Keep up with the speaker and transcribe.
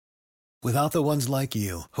Without the ones like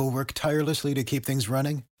you, who work tirelessly to keep things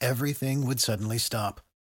running, everything would suddenly stop.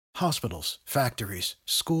 Hospitals, factories,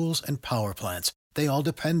 schools, and power plants, they all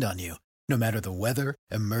depend on you. No matter the weather,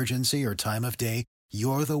 emergency, or time of day,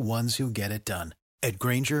 you're the ones who get it done. At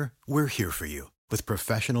Grainger, we're here for you with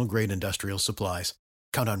professional-grade industrial supplies.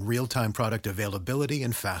 Count on real-time product availability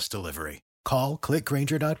and fast delivery. Call, click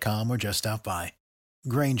Grainger.com, or just stop by.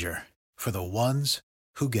 Grainger, for the ones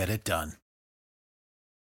who get it done.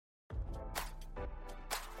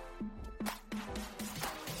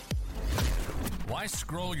 Why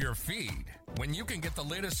scroll your feed when you can get the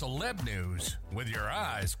latest celeb news with your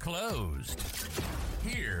eyes closed?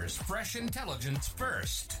 Here's fresh intelligence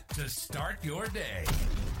first to start your day.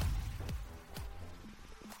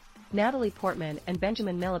 Natalie Portman and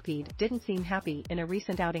Benjamin Millepied didn't seem happy in a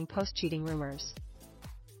recent outing post-cheating rumors.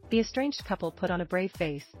 The estranged couple put on a brave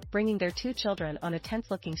face, bringing their 2 children on a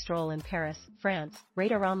tense-looking stroll in Paris, France,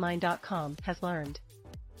 RadarOnline.com has learned.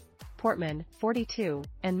 Portman, 42,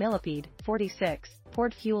 and Millepied, 46,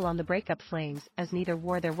 poured fuel on the breakup flames as neither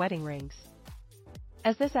wore their wedding rings.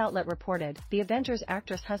 As this outlet reported, the Avengers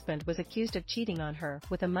actress' husband was accused of cheating on her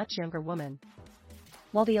with a much younger woman.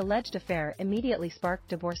 While the alleged affair immediately sparked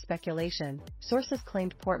divorce speculation, sources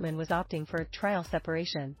claimed Portman was opting for a trial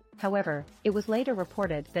separation. However, it was later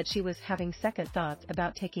reported that she was having second thoughts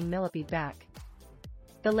about taking Millepied back.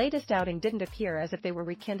 The latest outing didn't appear as if they were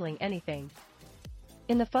rekindling anything.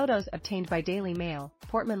 In the photos obtained by Daily Mail,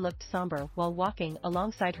 Portman looked somber while walking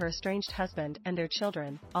alongside her estranged husband and their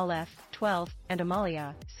children, Aleph, 12, and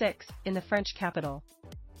Amalia, 6, in the French capital.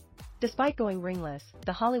 Despite going ringless,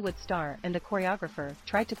 the Hollywood star and the choreographer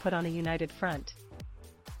tried to put on a united front.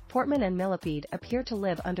 Portman and Millepied appear to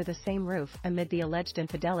live under the same roof amid the alleged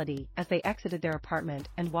infidelity as they exited their apartment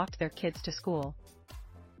and walked their kids to school.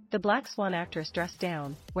 The Black Swan actress dressed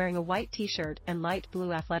down, wearing a white t-shirt and light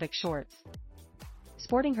blue athletic shorts.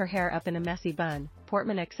 Sporting her hair up in a messy bun,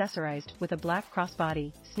 Portman accessorized with a black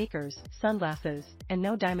crossbody, sneakers, sunglasses, and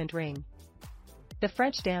no diamond ring. The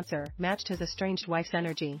French dancer matched his estranged wife's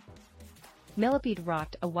energy. Millepied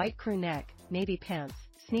rocked a white crew neck, navy pants,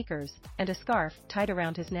 sneakers, and a scarf tied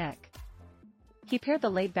around his neck. He paired the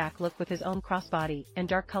laid-back look with his own crossbody and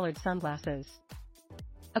dark-colored sunglasses.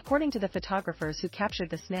 According to the photographers who captured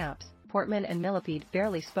the snaps, Portman and Millepied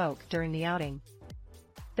barely spoke during the outing.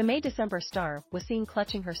 The May-December star was seen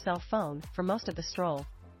clutching her cell phone for most of the stroll.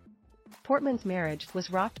 Portman's marriage was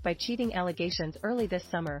rocked by cheating allegations early this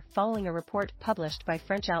summer following a report published by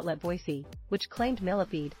French outlet Voici, which claimed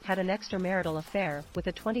Millepied had an extramarital affair with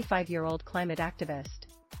a 25-year-old climate activist.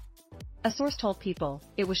 A source told People,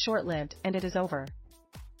 "It was short-lived and it is over."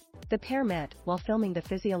 The pair met while filming the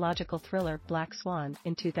physiological thriller Black Swan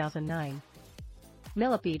in 2009.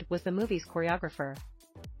 Millepied was the movie's choreographer.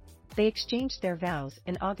 They exchanged their vows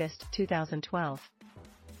in August 2012.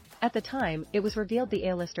 At the time, it was revealed the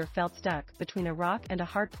A-lister felt stuck between a rock and a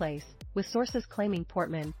hard place, with sources claiming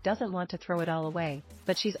Portman doesn't want to throw it all away,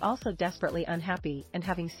 but she's also desperately unhappy and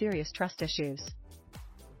having serious trust issues.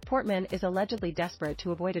 Portman is allegedly desperate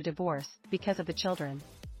to avoid a divorce because of the children.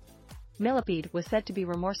 Millepied was said to be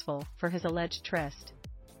remorseful for his alleged tryst.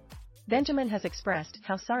 Benjamin has expressed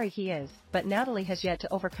how sorry he is, but Natalie has yet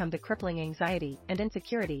to overcome the crippling anxiety and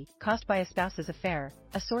insecurity caused by a spouse's affair,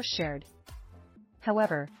 a source shared.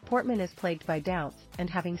 However, Portman is plagued by doubts and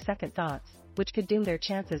having second thoughts, which could doom their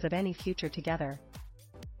chances of any future together.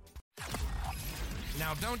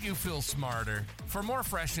 Now don't you feel smarter? For more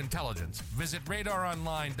fresh intelligence, visit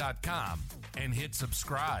RadarOnline.com and hit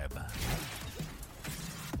subscribe.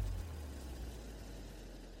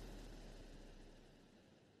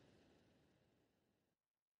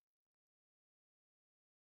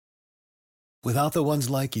 Without the ones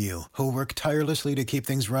like you, who work tirelessly to keep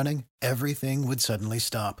things running, everything would suddenly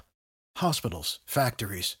stop. Hospitals,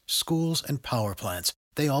 factories, schools, and power plants,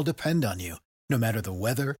 they all depend on you. No matter the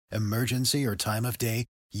weather, emergency, or time of day,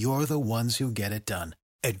 you're the ones who get it done.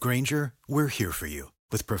 At Grainger, we're here for you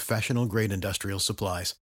with professional-grade industrial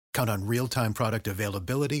supplies. Count on real-time product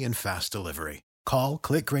availability and fast delivery. Call,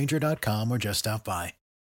 click Grainger.com, or just stop by.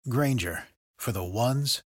 Grainger, for the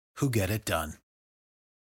ones who get it done.